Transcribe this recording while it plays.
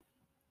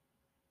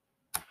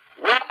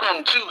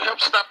Welcome to Help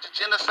Stop the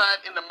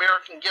Genocide in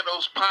American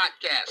Ghettos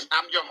podcast.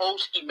 I'm your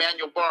host,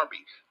 Emmanuel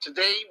Barbie.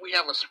 Today we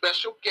have a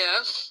special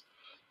guest,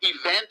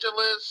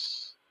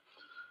 Evangelist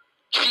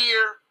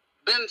Kier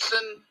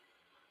Benson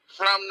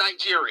from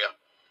Nigeria.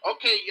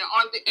 Okay, you're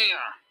on the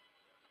air.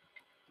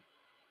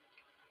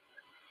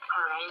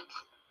 All right.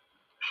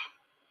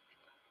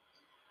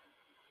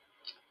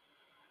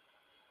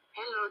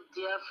 Hello,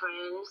 dear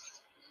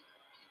friends.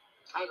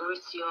 I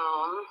greet you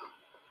all.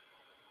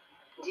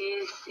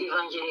 This is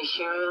Evangelist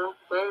Cheryl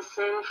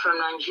Benson from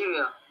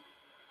Nigeria.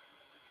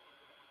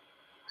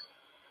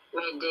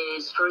 May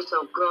the Spirit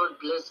of God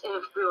bless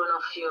every one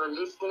of you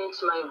listening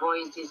to my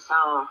voice this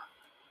hour.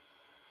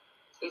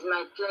 It's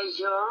my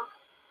pleasure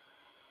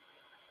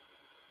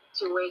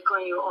to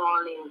welcome you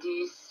all in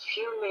these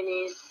few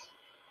minutes.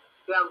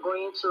 You are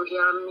going to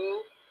hear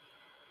me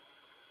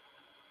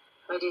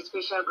by the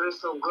special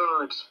grace of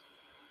God.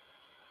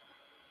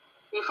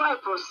 Before I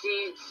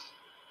proceed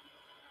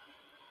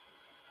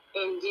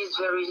in this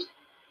very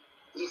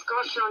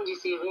discussion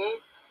this evening,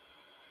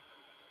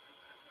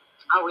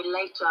 I would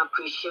like to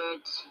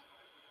appreciate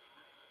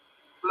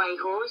my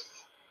host,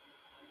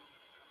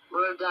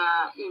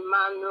 Brother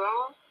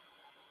Emmanuel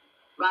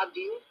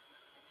Barbie.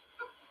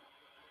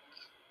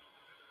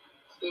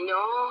 You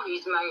know,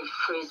 he's my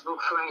Facebook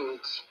friend.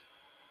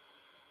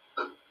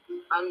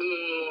 And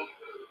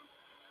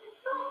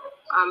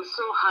I'm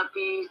so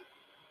happy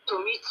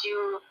to meet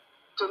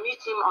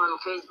him on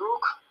Facebook.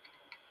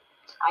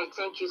 I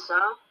thank you,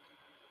 sir,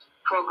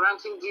 for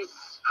granting this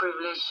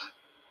privilege.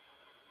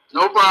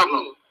 No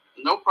problem.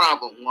 No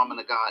problem, woman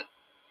of God.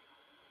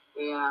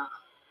 Yeah.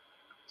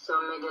 So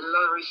may the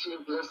Lord richly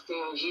bless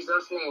you in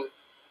Jesus' name.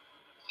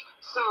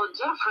 So,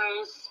 dear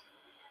friends,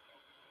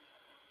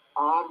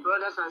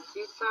 brothers and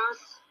sisters,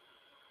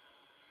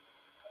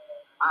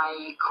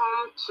 I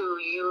come to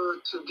you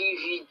to give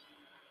you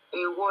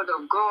a word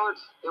of God,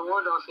 a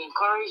word of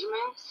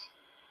encouragement.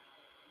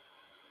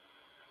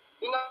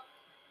 You know,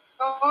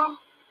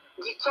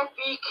 the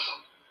topic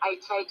I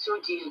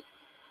titled the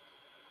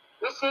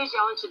message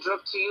I want to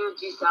drop to you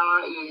this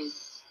hour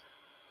is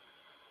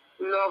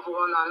love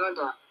one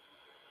another.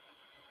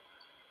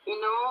 You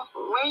know,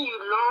 when you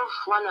love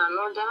one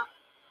another,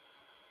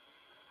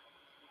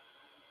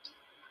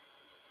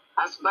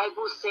 as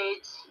Bible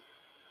says,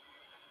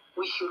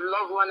 we should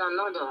love one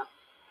another.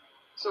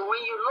 So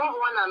when you love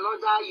one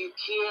another, you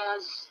care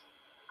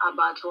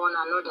about one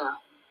another.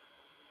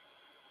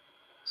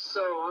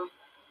 So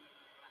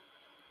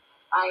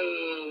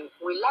I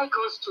would like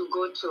us to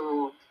go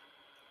to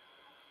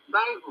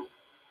Bible,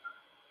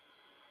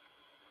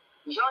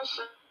 John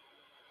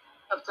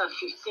chapter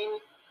 15,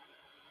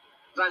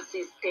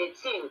 verses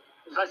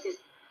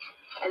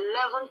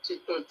 11 to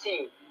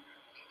 13.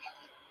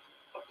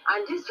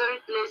 And this very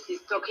place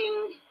is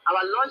talking,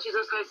 our Lord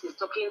Jesus Christ is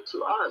talking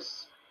to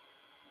us,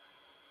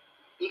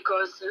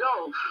 because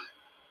love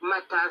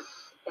matters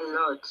a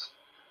lot.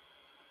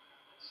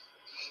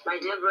 My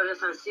dear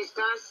brothers and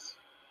sisters,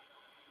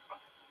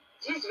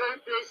 this very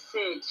place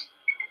said,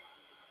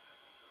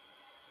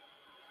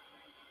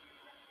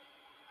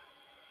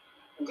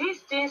 these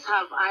things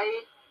have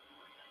I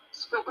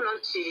spoken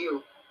unto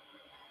you,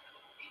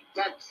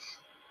 that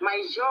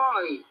my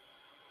joy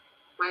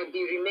might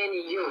be remain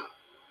in you,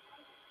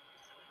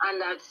 and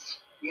that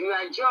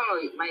your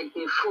joy might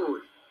be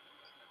full.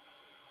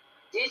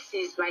 This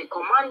is my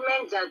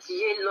commandment, that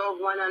ye love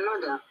one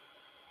another,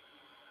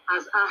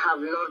 as I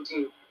have loved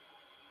you.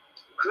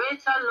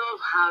 Greater love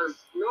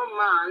has no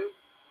man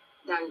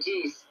than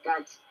this,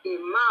 that a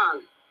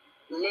man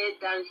laid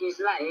down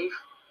his life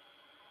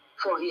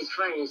for his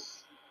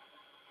friends.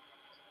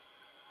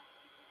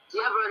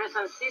 Dear brothers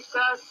and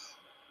sisters,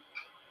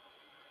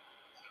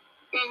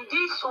 in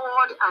this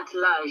world at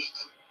large,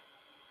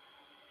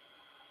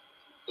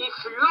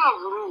 if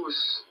love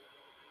rules,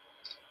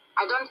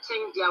 I don't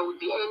think there would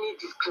be any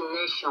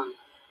discrimination.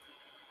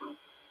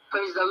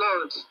 Praise the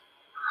Lord.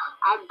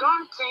 I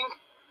don't think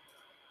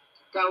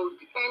there would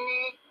be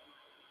any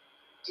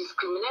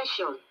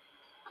discrimination,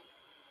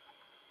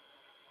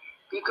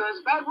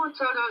 because Bible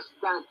told us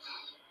that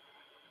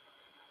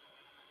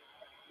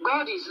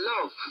God is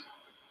love.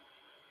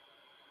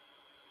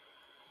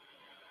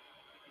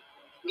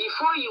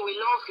 Before you will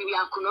love, you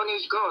will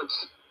acknowledge God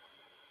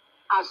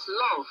as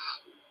love.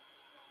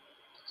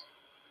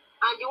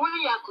 And when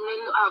you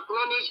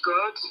acknowledge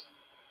God,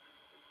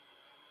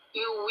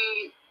 you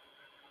will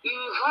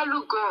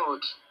value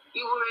God,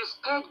 you will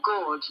respect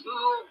God, you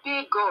will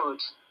obey God,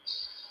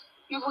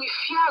 you will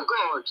fear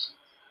God.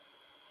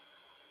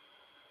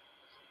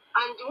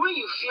 And when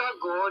you fear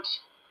God,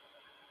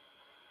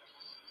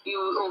 you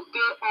will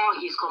obey all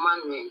his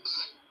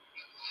commandments.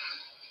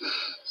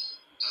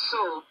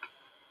 So,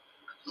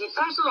 the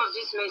title of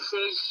this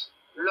message,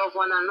 Love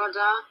One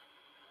Another,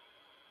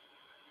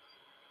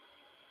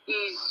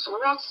 is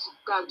what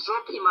that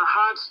dropped in my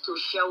heart to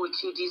share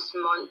with you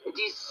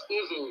this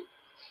evening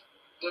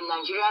in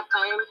Nigeria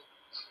time.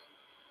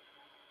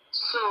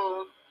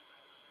 So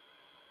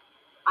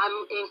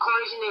I'm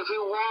encouraging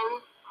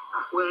everyone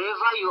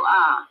wherever you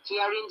are,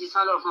 hearing the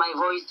sound of my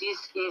voice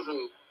this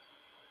evening,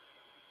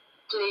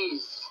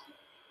 please,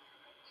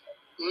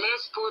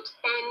 let's put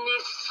any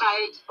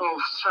side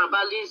of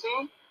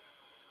tribalism,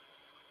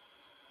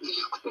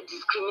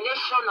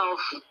 discrimination of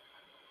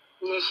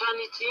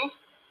nationality,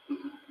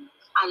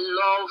 and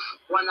love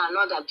one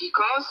another,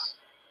 because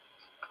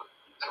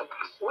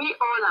we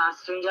all are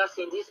strangers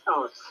in this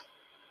earth.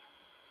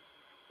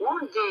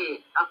 One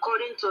day,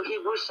 according to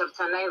Hebrews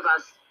chapter 9,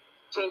 verse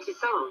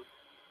 27,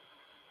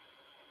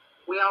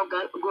 we are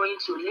going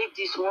to leave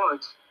this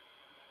world.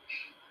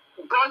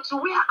 But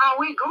where are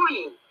we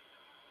going?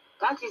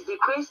 That is the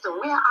question.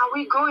 Where are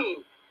we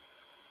going?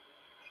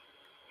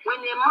 When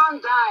a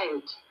man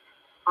died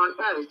on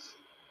earth,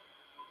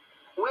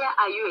 where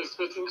are you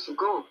expecting to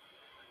go?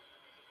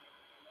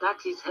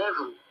 That is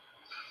heaven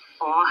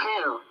or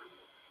hell.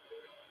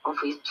 Of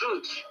his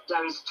truth,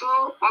 there is two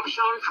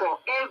options for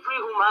every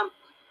human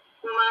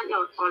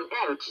on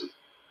earth.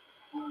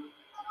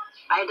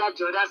 Either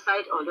the other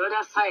side or the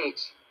other side.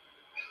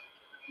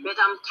 But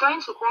I'm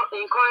trying to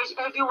encourage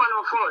every one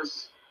of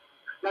us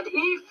that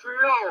if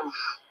love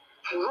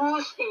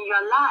rules in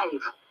your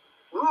life,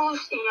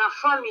 rules in your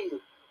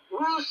family,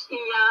 rules in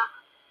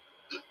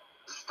your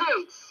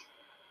state,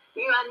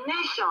 in your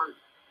nation,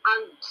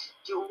 and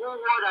the whole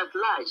world at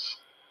large,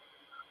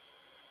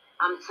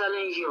 I'm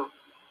telling you,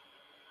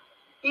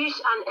 each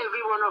and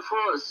every one of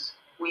us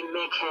will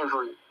make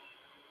heaven.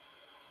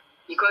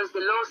 Because the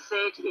Lord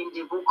said in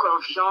the book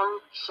of John,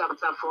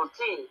 chapter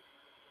 14,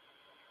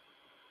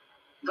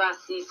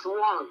 verses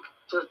 1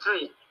 to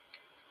 3,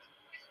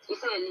 He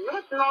said,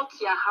 let not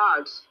your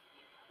hearts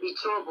be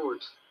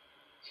troubled.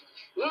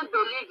 Ye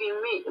believe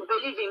in me,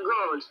 believe in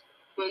God,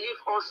 believe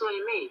also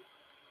in me.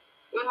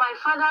 In my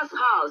Father's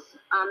house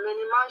are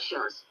many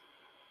mansions.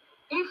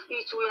 If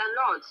it were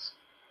not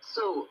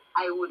so,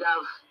 I would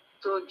have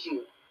told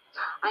you.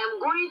 I am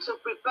going to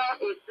prepare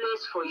a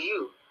place for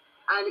you.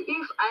 And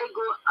if I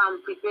go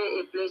and prepare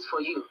a place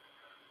for you,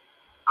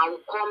 I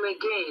will come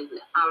again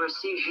and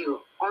receive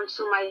you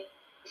unto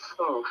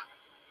myself,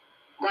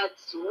 that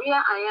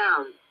where I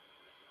am,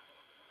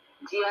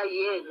 there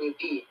ye may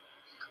be.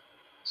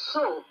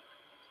 So,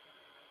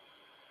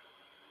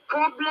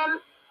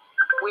 problem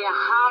we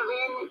are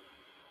having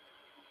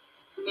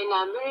in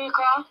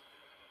America,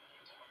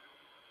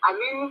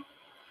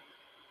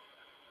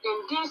 in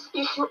this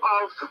issue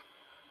of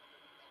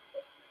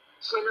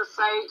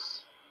genocide,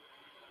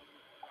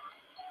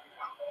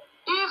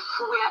 if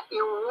we are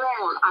in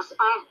war as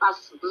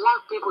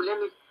black people, let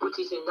me put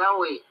it in that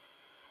way,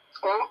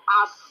 or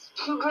as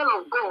children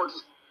of God,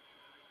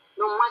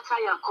 no matter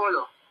your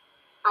color,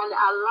 and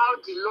allow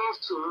the love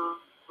to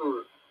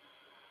rule,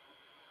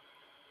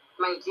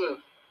 my dear,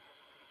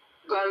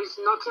 there is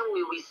nothing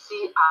we will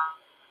see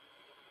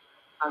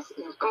as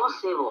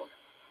impossible.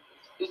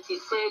 It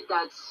is said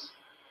that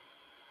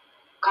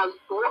can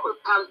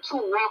two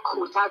work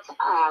without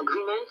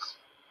agreement?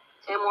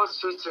 Amos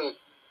 3:3.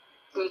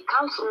 They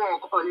can't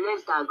work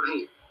unless they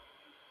agree.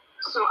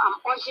 So I'm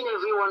urging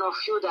every one of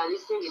you that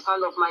listen to the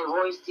sound of my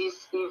voice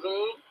this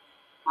evening,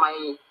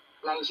 my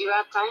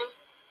Nigeria time,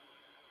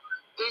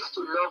 please to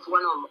love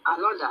one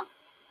another.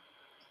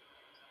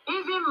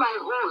 Even my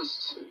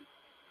host,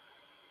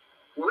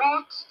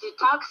 what the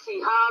tax he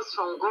has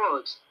from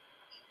God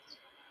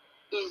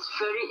is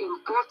very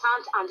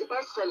important and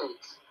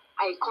excellent.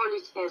 I call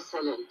it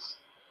excellent.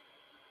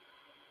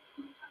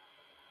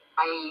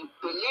 I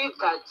believe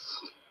that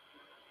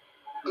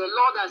the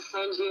Lord has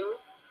sent him.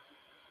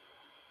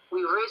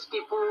 We raise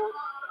people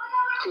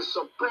to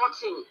support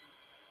him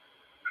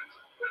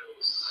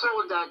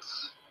so that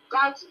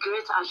that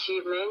great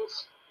achievement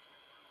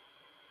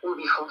will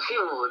be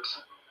fulfilled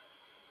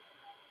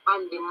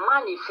and be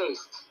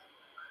manifest.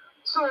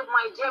 So,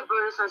 my dear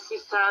brothers and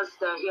sisters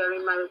that are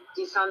hearing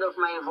the sound of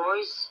my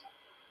voice,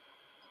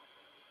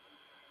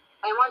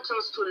 I want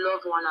us to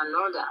love one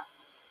another.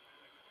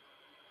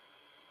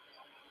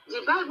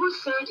 The Bible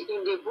said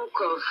in the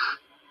book of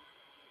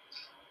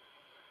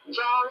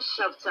John,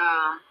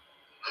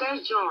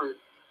 1 John,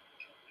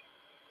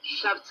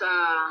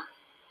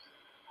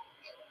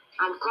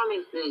 I'm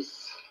coming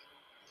please.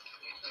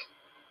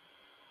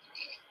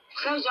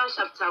 1 John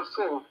chapter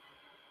 4,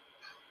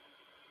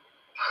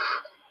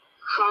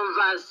 from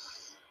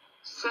verse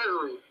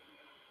 7,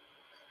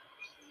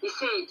 he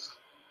said,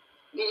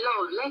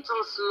 beloved, let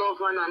us love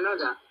one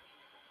another,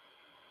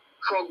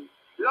 for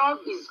love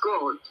is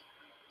God,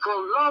 for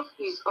love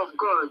is of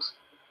God,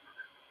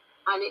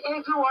 and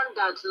everyone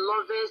that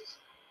loveth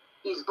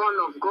is born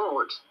of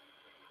God,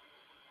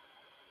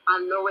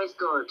 and knoweth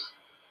God.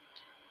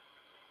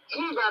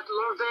 He that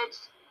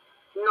loveth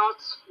not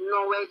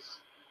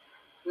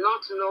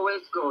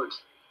knoweth God,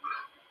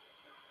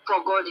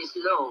 for God is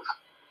love.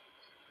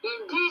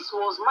 In this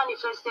was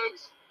manifested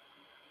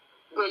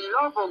the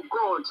love of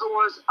God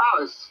towards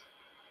us,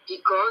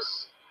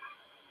 because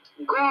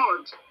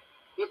God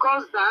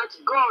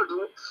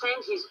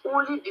sent his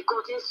only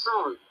begotten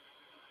Son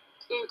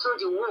into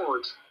the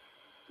world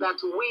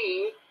that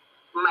we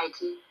might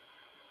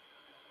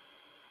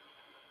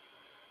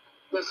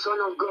the Son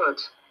of God.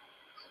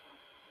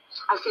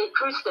 As a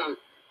Christian,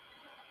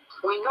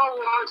 we know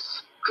what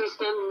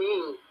Christian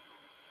means.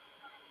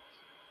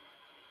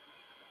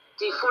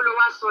 The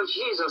followers of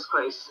Jesus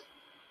Christ.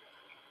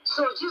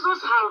 So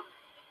Jesus have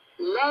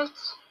left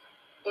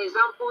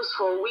examples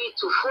for we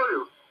to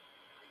follow.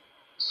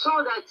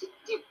 So that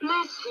the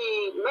place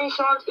he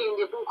mentioned in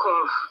the book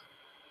of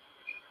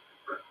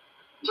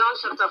John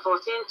chapter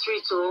 14,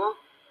 3 to,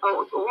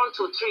 or 1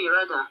 to 3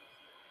 rather,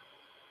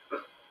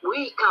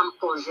 we can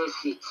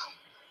possess it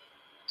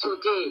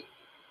today.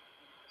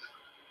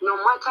 No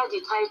matter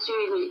the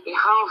title we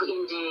have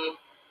in the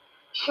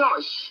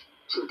church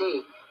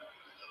today,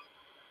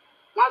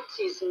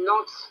 that is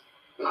not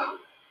a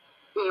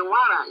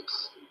warrant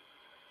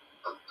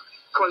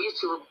for you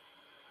to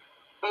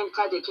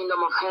enter the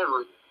kingdom of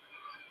heaven.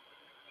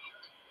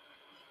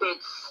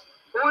 But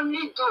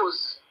only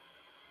those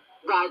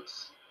that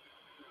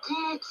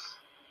did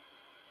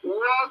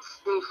what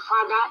the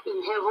Father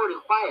in heaven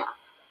require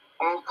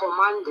or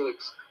commanded.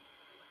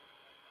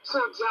 So,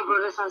 dear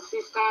brothers and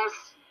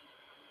sisters,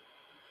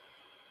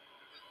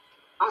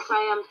 as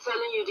I am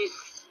telling you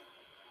this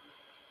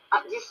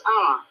at this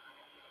hour,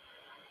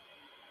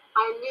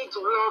 I need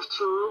love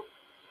to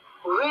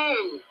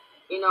reign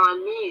in our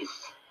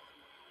midst.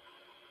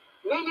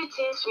 Many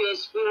things we're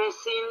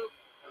experiencing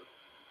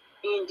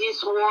in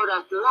this world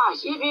at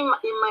large, even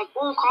in my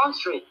own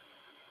country.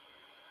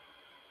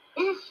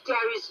 If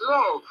there is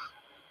love,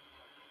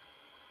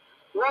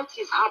 what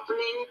is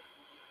happening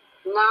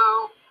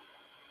now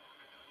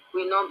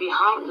will not be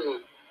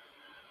happening.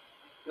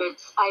 But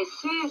I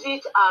see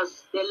it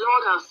as the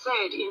Lord has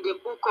said in the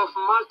book of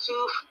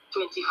Matthew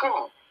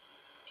 24,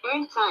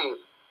 end time.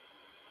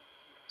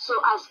 So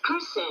as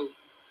Christian,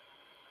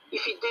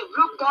 if you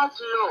develop that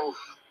love,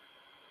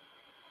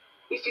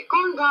 if you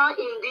come down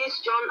in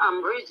this John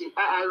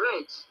I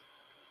read,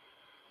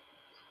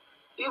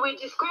 you will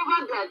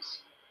discover that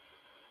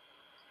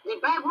the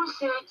Bible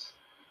said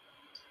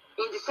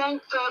in the same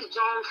 3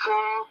 John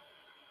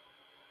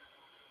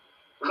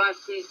 4,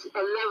 verses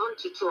 11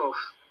 to 12,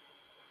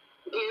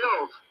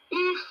 Beloved,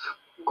 if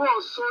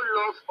God so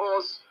loved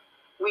us,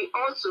 we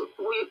ought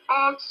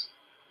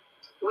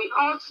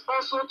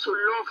also to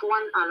love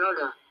one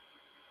another.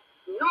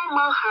 No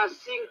man has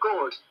seen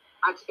God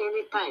at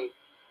any time.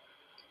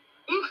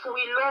 If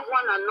we love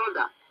one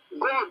another,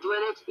 God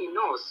dwelleth in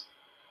us,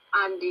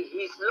 and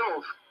his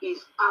love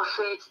is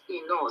perfect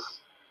in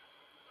us.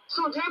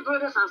 So, dear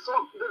brothers and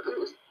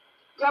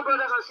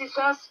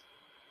sisters,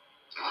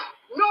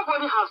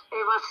 nobody has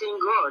ever seen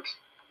God.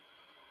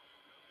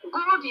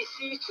 God is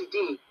here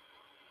today.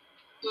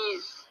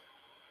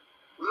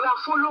 We are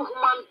fellow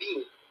human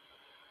being.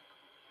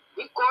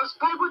 Because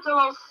Bible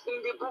tells us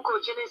in the book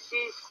of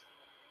Genesis,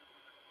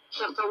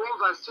 chapter 1,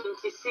 verse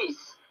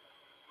 26,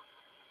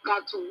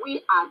 that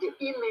we are the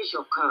image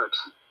of God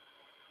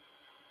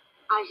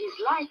and his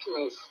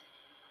likeness.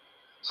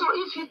 So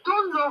if you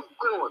don't love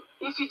God,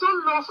 if you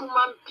don't love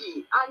human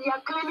being, and you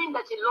are claiming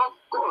that you love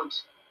God,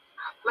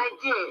 my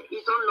dear,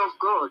 you don't love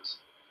God.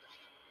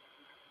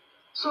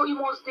 So you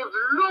must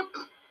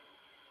develop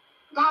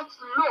that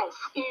love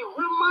in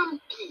human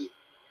being.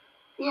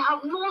 You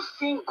have not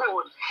seen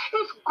God.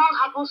 If God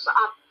happens to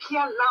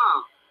appear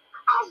now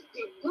as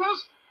the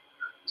most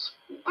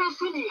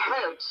person he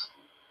hurt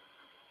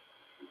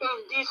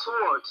in this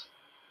world,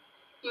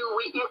 you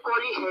will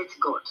equally hate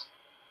God.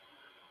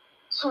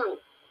 So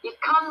you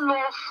can't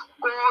love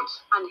God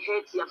and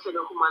hate your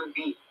fellow human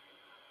being.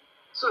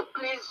 So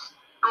please,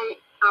 I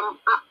am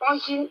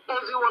urging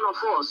every one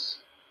of us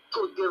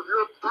to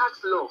develop that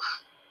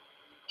love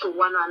to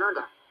one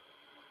another.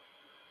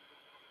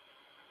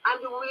 And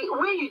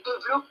when you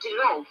develop the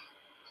love,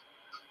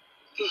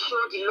 you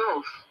show the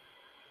love.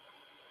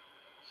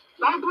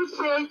 Bible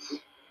says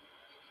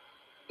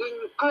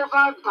in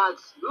Proverbs that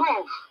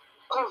love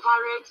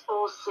covereth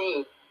all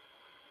sin.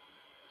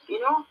 You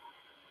know,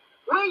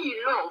 when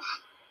you love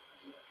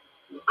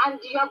and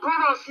your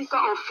brother or sister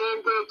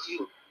offended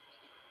you,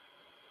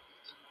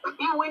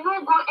 you will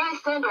not go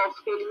instead of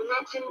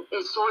eliminating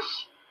a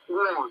such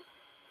one.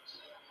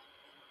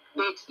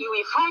 But you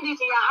will find it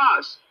in your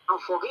heart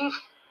and forgive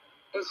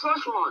a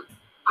such one.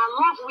 And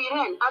love will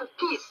reign, and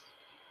peace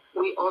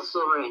will also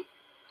reign.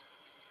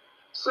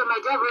 So, my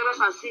dear brothers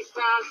and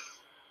sisters,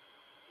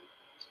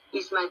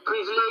 it's my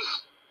privilege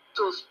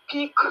to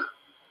speak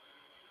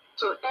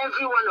to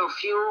every one of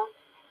you.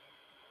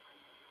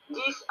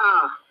 These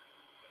are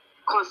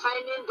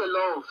concerning the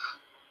love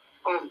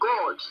of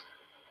God.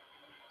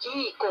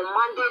 He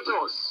commanded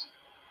us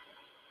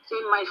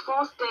in my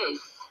first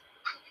text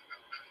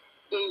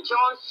in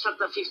John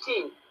chapter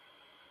 15.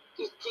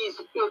 It is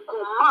a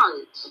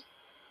command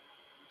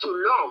to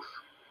love,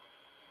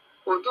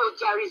 although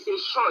there is a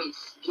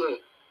choice here.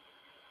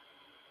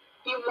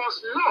 You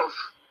must love,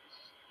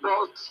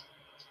 but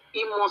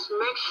you must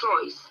make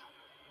choice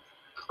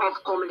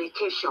of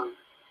communication.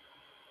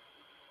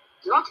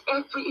 Not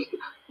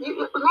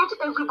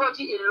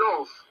everybody in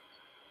love,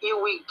 you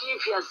will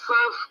give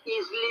yourself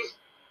easily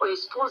or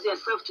expose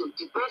yourself to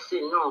the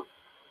person, no.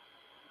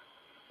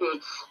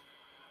 But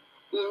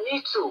You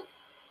need to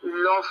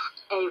love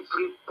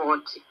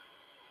everybody.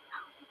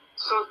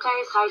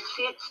 Sometimes I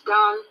sit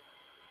down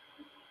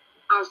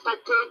and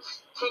started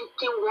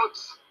thinking what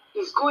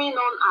is going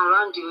on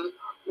around the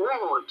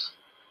world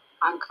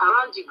and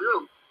around the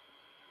globe.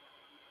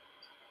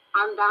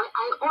 And I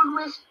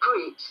always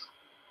prayed,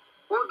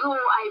 although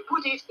I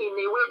put it in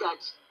a way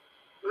that,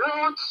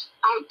 Lord,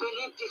 I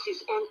believe this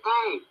is end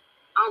time,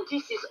 and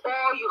this is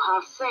all you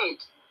have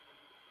said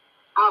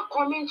are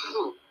coming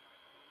true.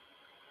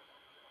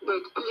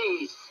 But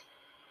please,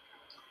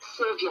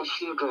 save your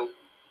children.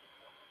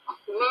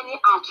 Many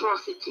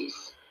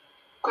atrocities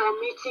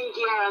committing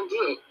here and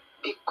there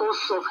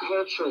because of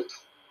hatred,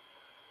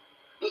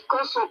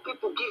 because of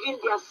people giving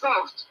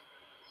themselves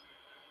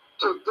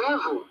to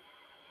devil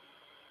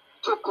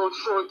to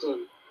control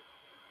them.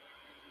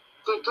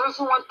 They don't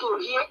want to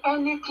hear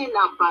anything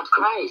about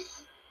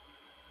Christ.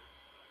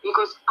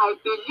 Because I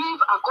believe,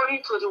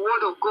 according to the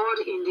word of God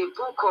in the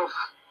book of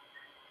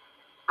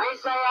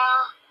Isaiah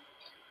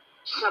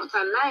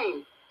chapter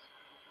 9,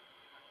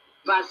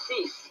 verse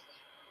 6,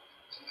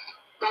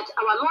 that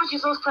our Lord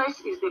Jesus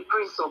Christ is the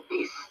Prince of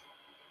Peace.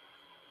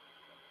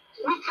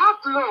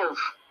 Without love,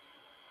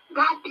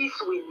 that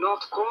peace will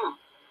not come.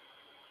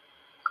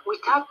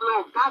 Without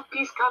love, that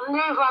peace can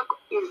never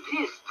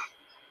exist.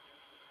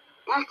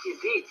 That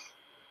is it.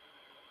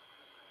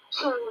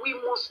 So we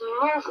must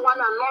love one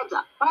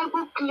another.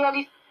 Bible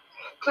clearly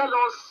tells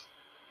us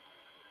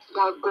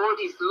that God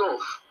is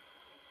love.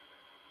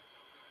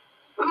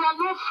 We are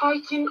not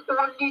fighting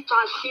only to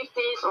achieve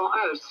things on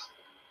earth.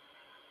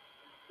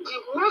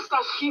 The most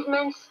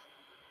achievements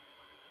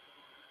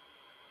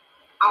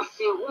as a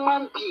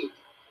human being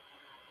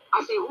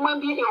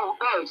on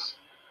earth,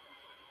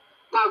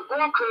 that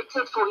God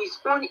created for his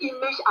own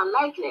image and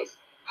likeness,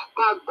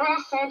 that God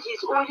sent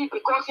his only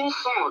begotten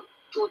Son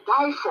to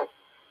die for.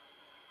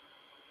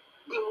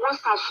 The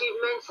most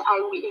achievements I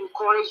will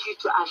encourage you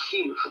to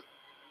achieve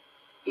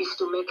is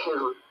to make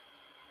heaven.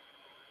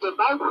 The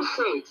Bible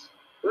says,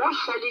 what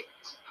shall it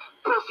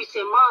profit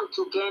a man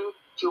to gain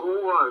the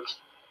whole world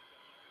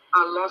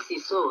and lose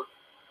his soul?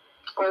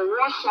 Or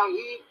what shall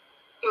he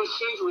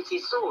exchange with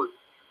his soul?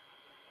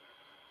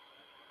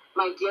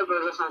 My dear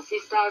brothers and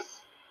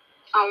sisters,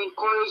 I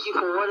encourage you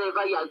for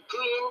whatever you are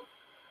doing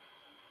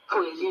for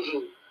a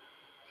living.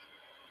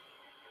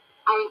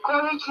 I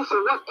encourage you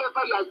for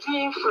whatever you are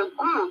doing for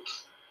good.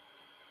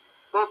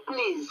 But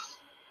please,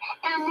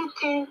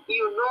 anything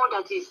you know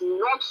that is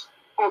not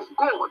of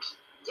God,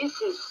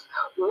 this is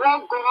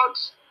what God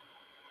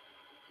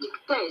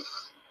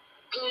dictates.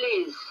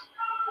 Please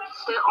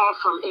stay off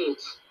from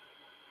it.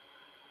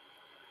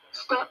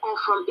 Stay off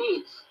from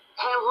it.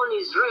 Heaven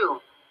is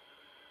real.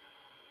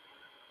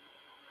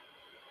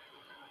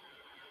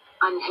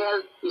 And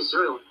hell is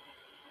real.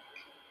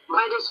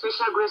 By the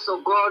special grace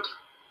of God,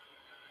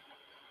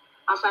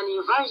 as an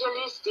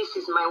evangelist, this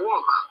is my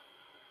work.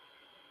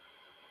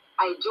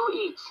 I do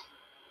it.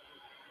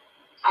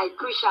 I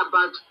preach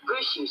about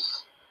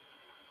bridges.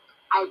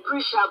 I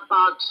preach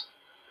about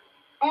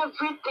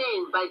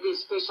everything by the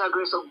special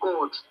grace of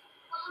God,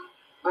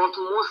 but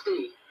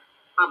mostly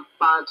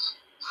about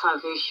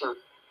salvation.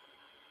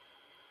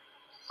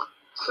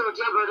 So,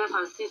 dear brothers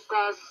and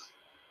sisters,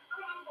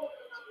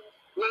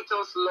 let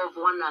us love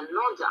one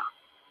another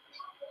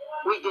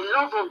with the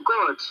love of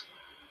God.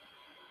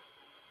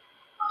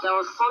 There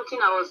was something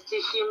I was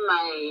teaching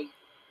my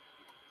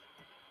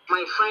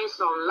friends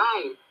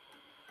online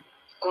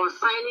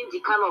concerning the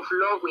kind of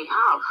love we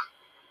have.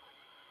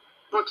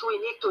 But we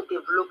need to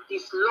develop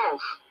this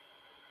love.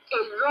 A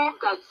love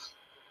that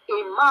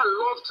a man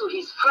loves to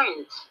his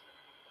friend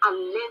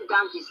and lay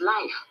down his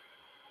life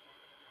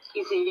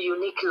is a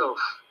unique love.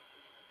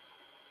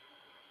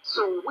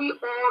 So we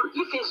all,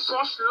 if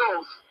such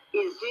love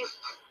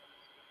exists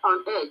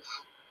on earth,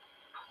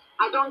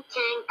 I don't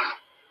think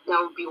there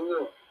will be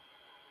war.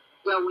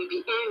 There will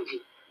be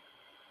envy.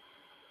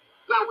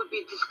 There will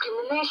be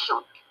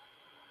discrimination.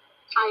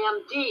 I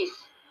am this,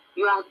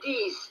 you are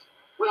this.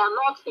 We are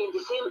not in the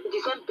same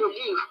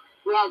belief.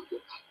 We are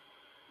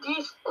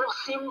this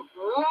causing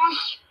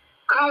much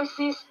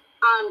crisis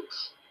and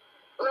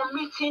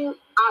committing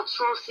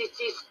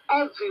atrocities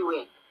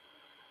everywhere.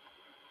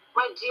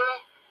 My dear,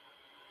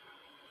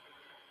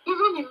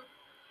 even in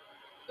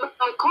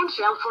my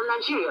country, I'm from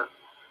Nigeria,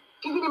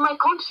 even in my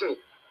country,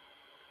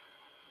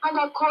 and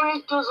I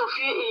encourage those of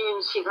you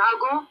in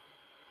Chicago,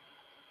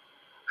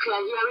 if you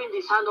are hearing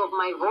the sound of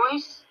my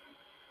voice,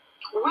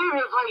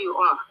 wherever you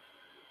are,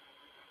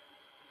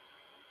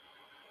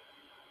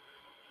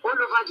 all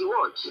over the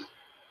world,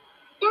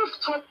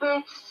 if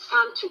trumpets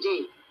sound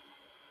today,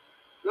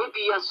 maybe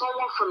you are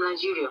someone from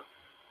Nigeria,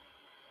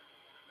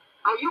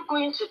 are you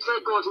going to tell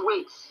God,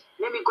 wait,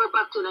 let me go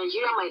back to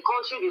Nigeria, my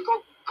country,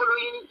 before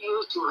following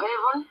you to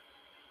heaven?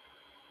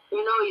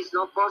 You know, it's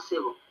not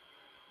possible.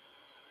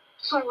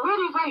 So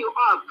wherever you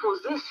are,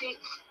 possess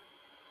it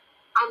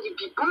and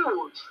be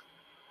bold.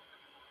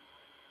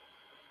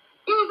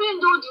 Even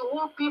though the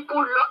whole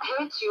people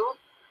hate you,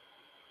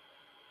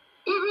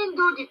 even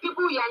though the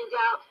people in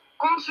their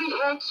country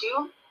hate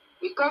you,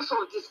 because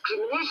of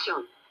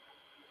discrimination.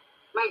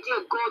 My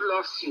dear, God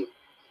loves you.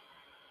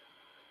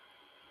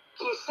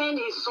 He sent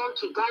his son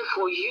to die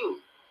for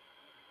you.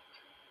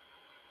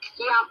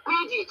 He has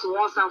paid it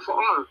once and for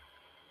all.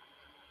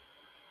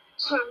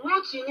 So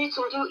what you need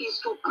to do is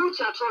to put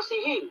your trust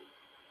in him.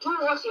 Do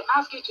what he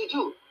asks you to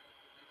do.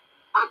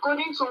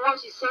 According to what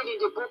he said in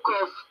the book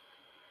of,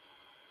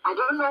 I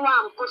don't know why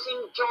I'm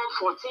quoting John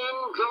 14,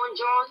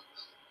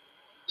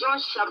 John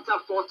chapter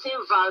 14,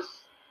 verse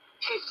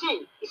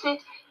 15. He said,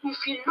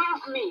 if you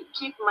love me,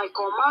 keep my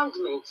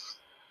commandments.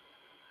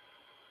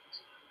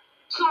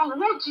 So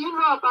what do you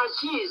know about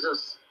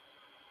Jesus?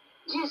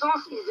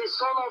 Jesus is the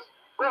Son of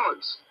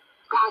God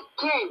that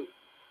came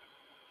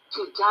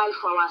to die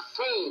for our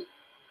sin.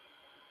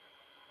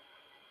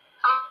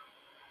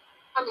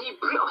 And he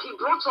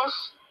brought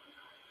us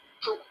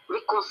to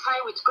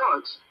reconcile with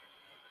God.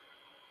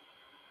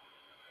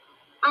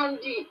 And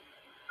he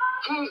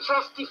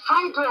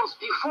justified us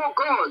before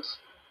God.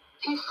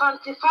 He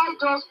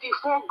sanctified us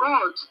before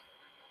God.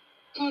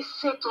 He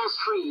set us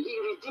free. He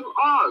redeemed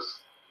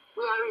us.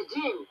 We are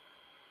redeemed.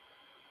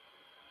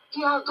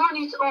 He has done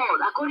it all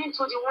according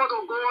to the word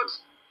of God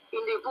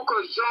in the book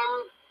of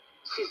John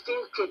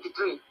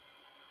 16:33.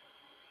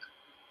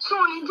 So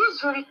in this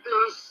very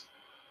place,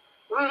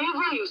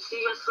 wherever you see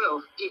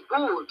yourself, be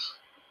bold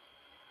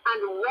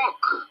and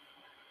walk.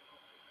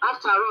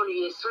 After all,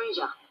 you're a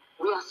stranger.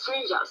 We are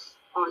strangers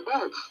on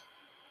earth.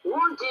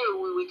 One day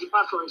we will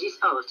depart from this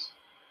earth.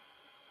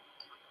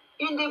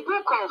 In the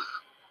book of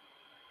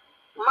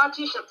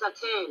Matthew chapter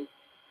 10,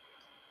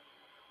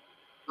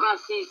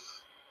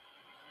 verses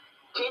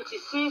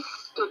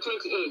 26 to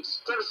 28,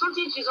 there is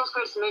something Jesus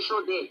Christ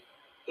mentioned there.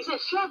 He said,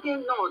 fear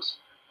them not,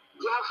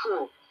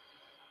 therefore,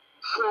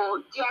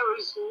 for there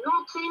is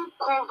nothing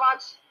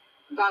covered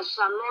that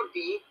shall not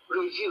be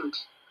revealed,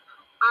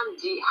 and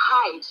the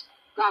hide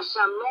that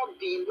shall not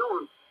be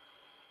known.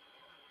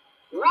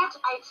 What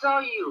I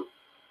tell you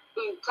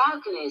in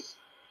darkness,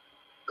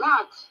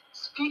 that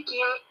speak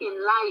ye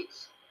in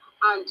light,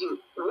 and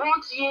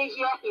what ye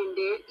hear in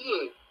the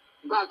ear,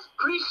 that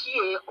preach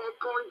ye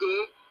upon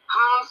the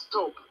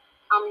housetop.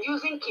 I'm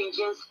using King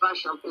James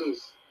Version,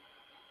 please.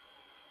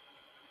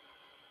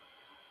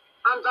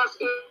 And verse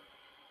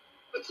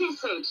 18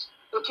 said,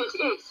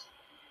 28,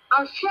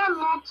 and fear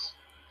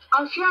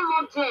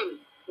not them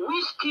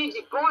which kill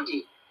the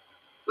body,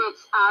 but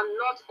are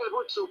not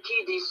able to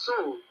kill the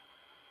soul,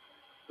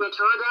 but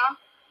rather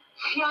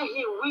fear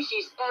him which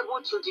is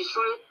able to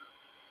destroy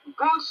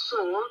both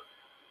soul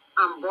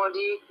and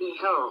body in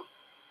hell.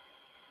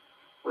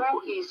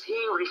 Who is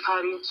he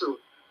referring to?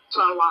 To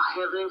our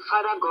Heavenly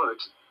Father God,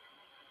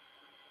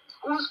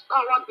 whose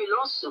power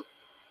belongs to.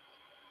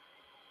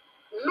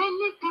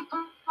 Many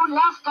people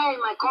last time in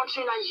my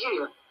country,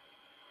 Nigeria,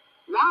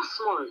 last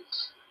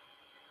month,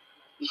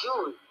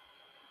 June,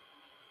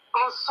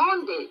 on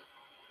Sunday,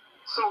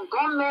 some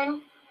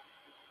gunmen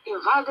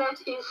invaded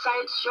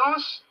inside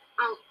church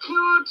and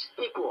killed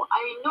people.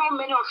 I know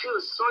many of you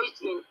saw it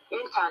in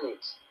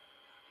internet.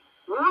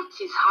 What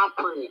is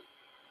happening?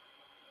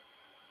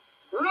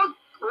 What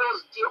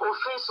was the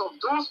offense of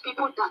those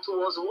people that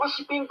was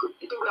worshiping?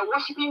 They were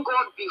worshiping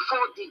God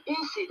before the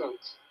incident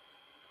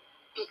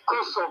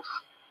because of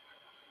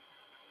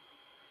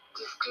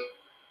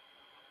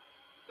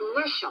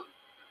discrimination,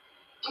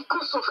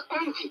 because of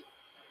envy.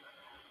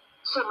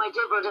 So, my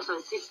dear brothers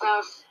and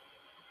sisters,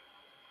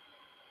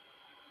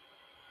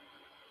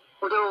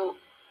 although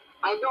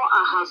I know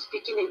I have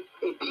spoken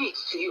a bit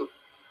to you,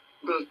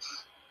 but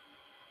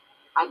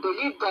I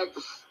believe that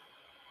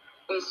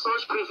a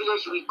such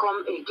privilege will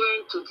come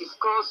again to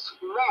discuss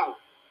more.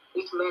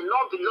 It may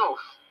not be love,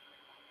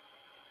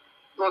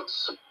 but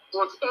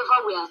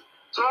whatever we are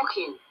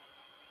talking,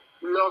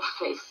 love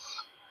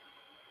first.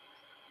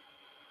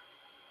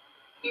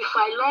 If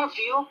I love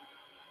you,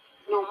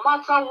 no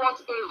matter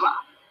whatever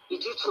you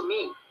do to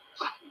me,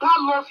 that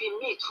love in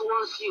me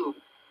towards you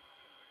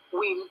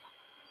will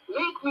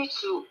make me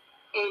to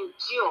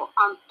endure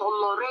and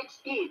tolerate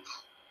it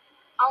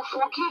and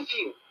forgive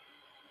you.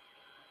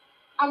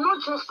 I'm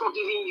not just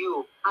forgiving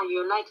you and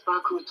unite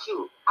back with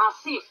you as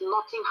if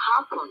nothing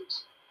happened.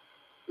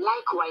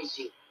 Likewise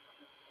you.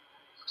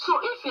 So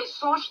if a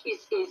such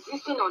is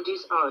existing on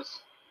this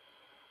earth,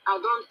 I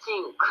don't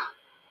think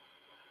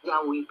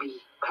there will be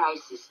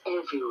crisis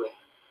everywhere.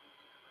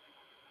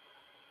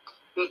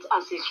 But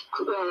as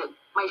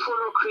my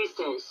fellow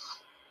Christians,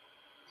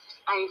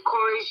 I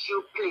encourage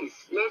you, please,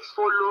 let's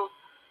follow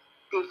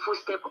the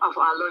footsteps of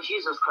our Lord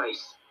Jesus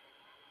Christ.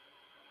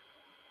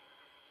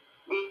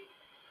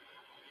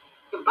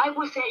 The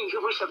Bible says in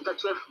Hebrews chapter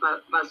 12,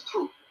 verse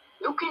 2,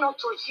 looking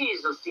unto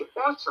Jesus, the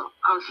author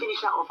and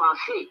finisher of our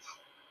faith.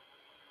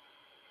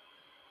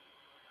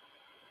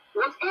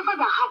 Whatever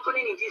that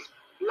happening in this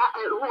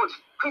world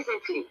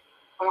presently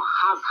or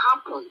has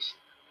happened,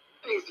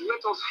 please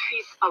let us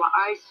fix our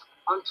eyes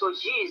unto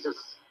Jesus,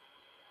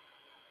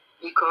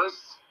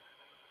 because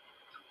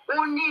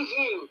only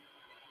him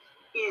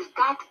is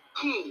that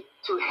key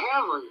to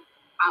heaven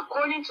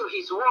according to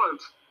his word.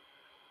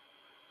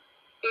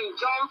 In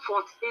John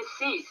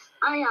 14:6,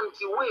 I am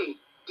the way,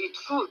 the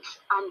truth,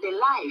 and the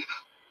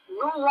life.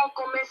 No one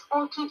comes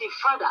unto the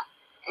Father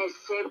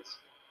except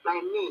by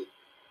me.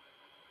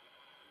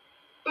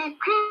 A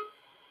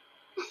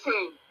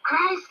Christian,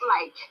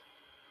 Christ-like,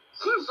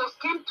 Jesus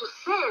came to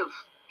save.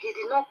 He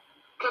did not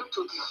come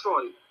to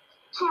destroy.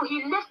 So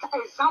he left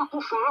an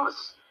example for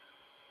us.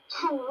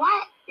 So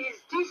why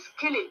is this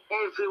killing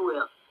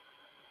everywhere?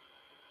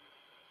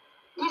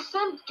 The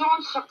same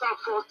John chapter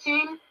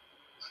 14,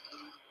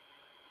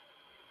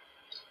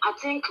 I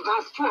think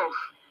verse 12,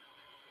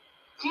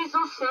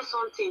 Jesus said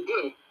something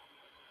there.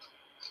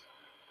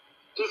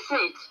 He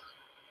said,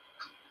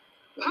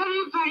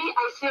 very, very,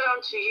 I say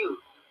unto you,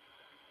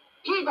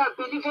 he that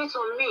believeth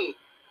on me,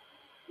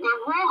 the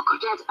work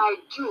that I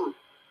do,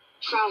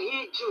 shall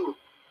he do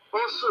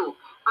also,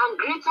 and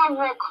greater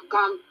work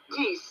than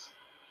this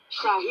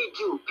shall he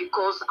do,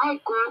 because I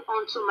go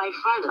unto my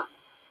Father.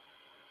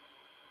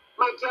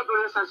 My dear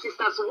brothers and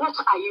sisters, what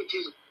are you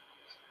doing?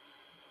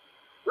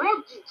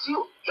 What did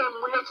you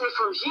emulate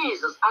from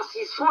Jesus as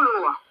his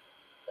follower?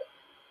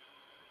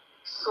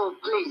 So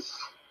please,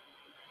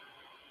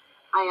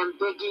 I am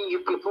begging you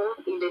people,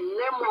 in the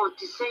name of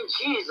the Saint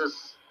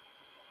Jesus,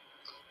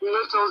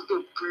 let us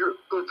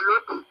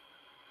develop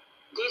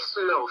this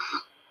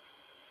love.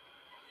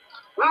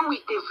 When we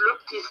develop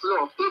this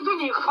love,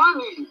 even in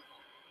family,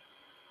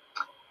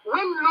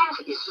 when love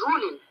is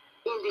ruling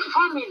in the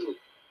family,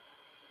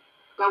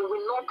 there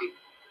will not be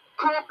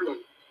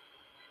problem.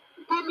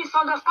 The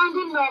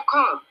misunderstanding may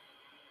occur,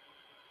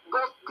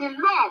 but the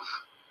love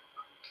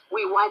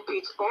will wipe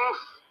it off.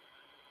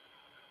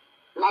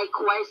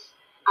 Likewise,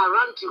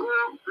 around the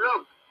whole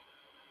globe.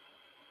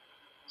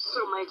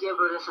 So, my dear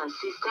brothers and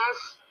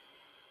sisters,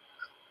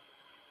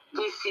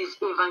 this is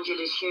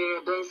Evangelist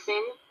Sherry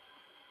Benson.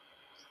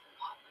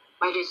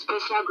 By the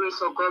special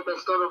grace of God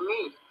bestowed on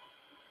me,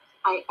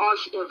 I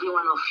urge every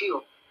one of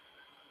you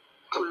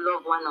to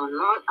love one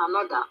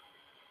another,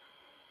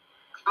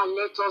 and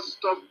let us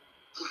stop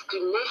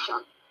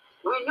discrimination.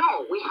 We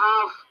know we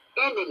have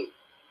enemy,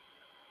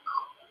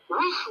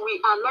 which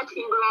we are not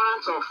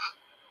ignorant of,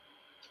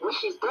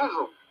 which is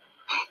devil.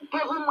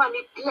 Devil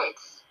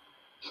manipulates.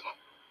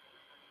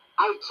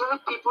 I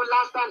told people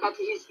last time that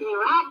he is in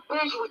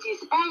rampage with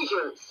his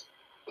angels,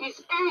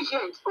 his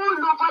agents all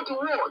over the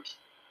world,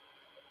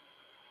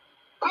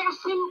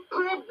 causing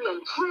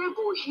problem,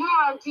 trouble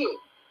here and there.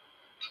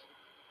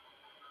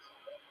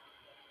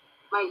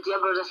 My dear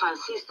brothers and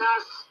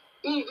sisters,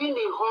 even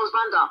a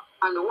husband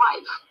and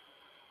wife.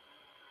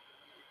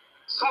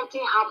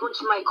 Something happened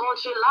to my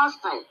country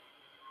last time.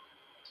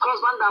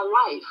 Husband and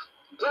wife.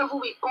 Devil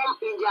will come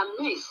in their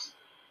midst.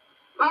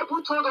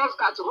 Bible told us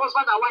that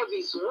husband and wife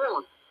is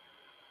one.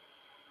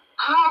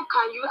 How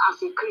can you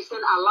as a Christian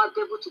allow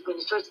devil to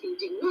penetrate in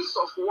the midst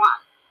of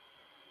one?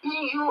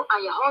 Being you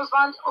and your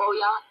husband or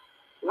your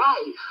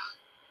wife.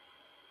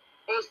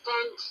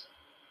 Instant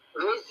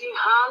raising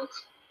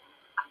hands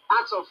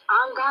out of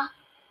anger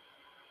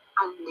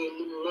and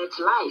eliminate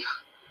life.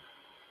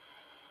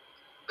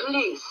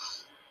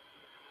 Please,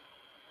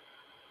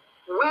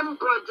 when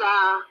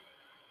Brother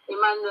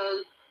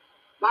Emmanuel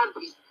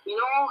Barbis,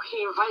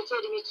 he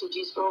invited me to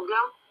this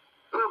program,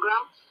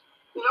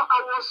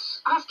 I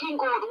was asking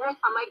God, what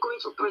am I going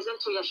to present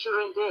to your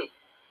children there?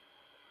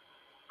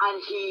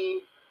 And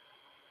he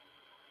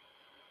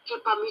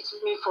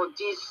permitted me for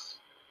this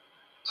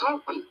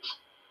topic.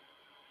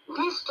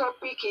 This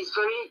topic is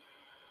very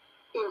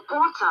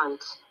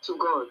important to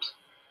God.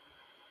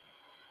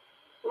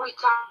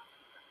 Without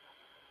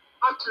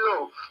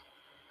love,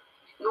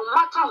 no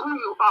matter who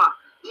you are,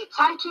 the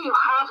title you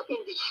have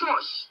in the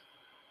church,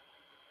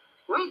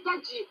 whether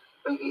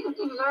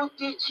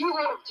the Jew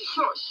of the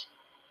church,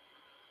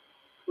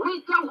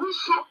 whether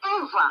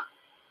whosoever,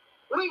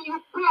 when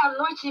you pray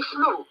anointing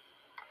flow,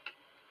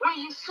 when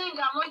you sing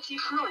anointing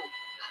flow,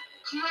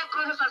 dear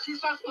brothers and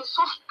sisters, in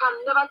such can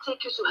never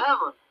take you to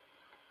heaven.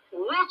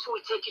 What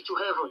will take you to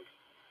heaven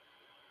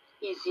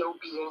is your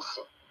obedience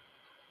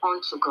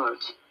unto God.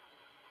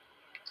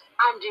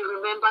 And you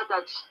remember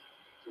that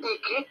the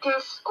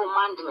greatest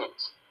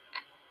commandment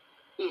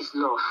is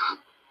love.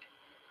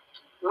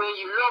 When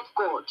you love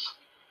God,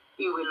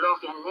 you will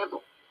love your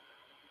neighbor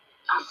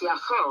as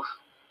yourself.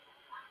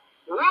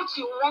 What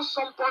you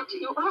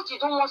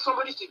don't want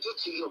somebody to do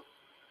to you,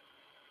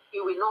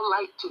 you will not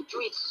like to do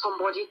it to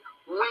somebody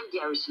when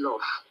there is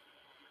love.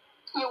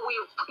 You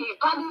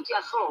value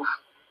yourself,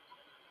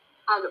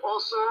 and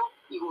also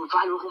you will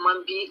value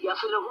your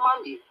fellow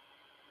human being.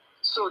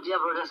 So, dear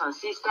brothers and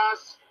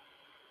sisters,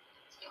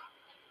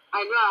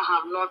 I know I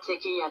have not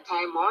taken your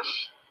time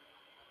much.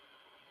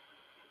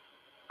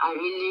 I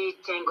really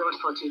thank God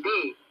for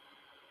today.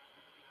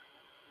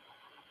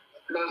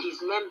 May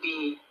his name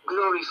be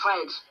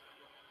glorified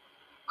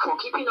for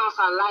keeping us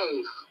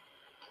alive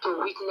to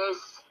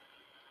witness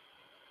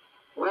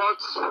what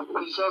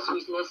we just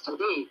witnessed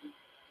today.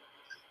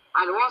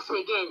 And once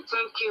again,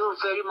 thank you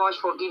very much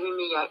for giving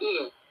me your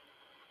ear.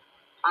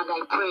 And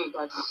I pray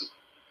that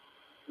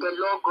the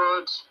Lord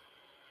God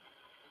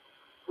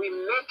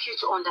will make you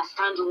to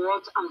understand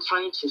what I'm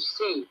trying to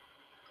say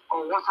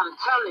or what I'm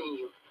telling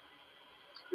you.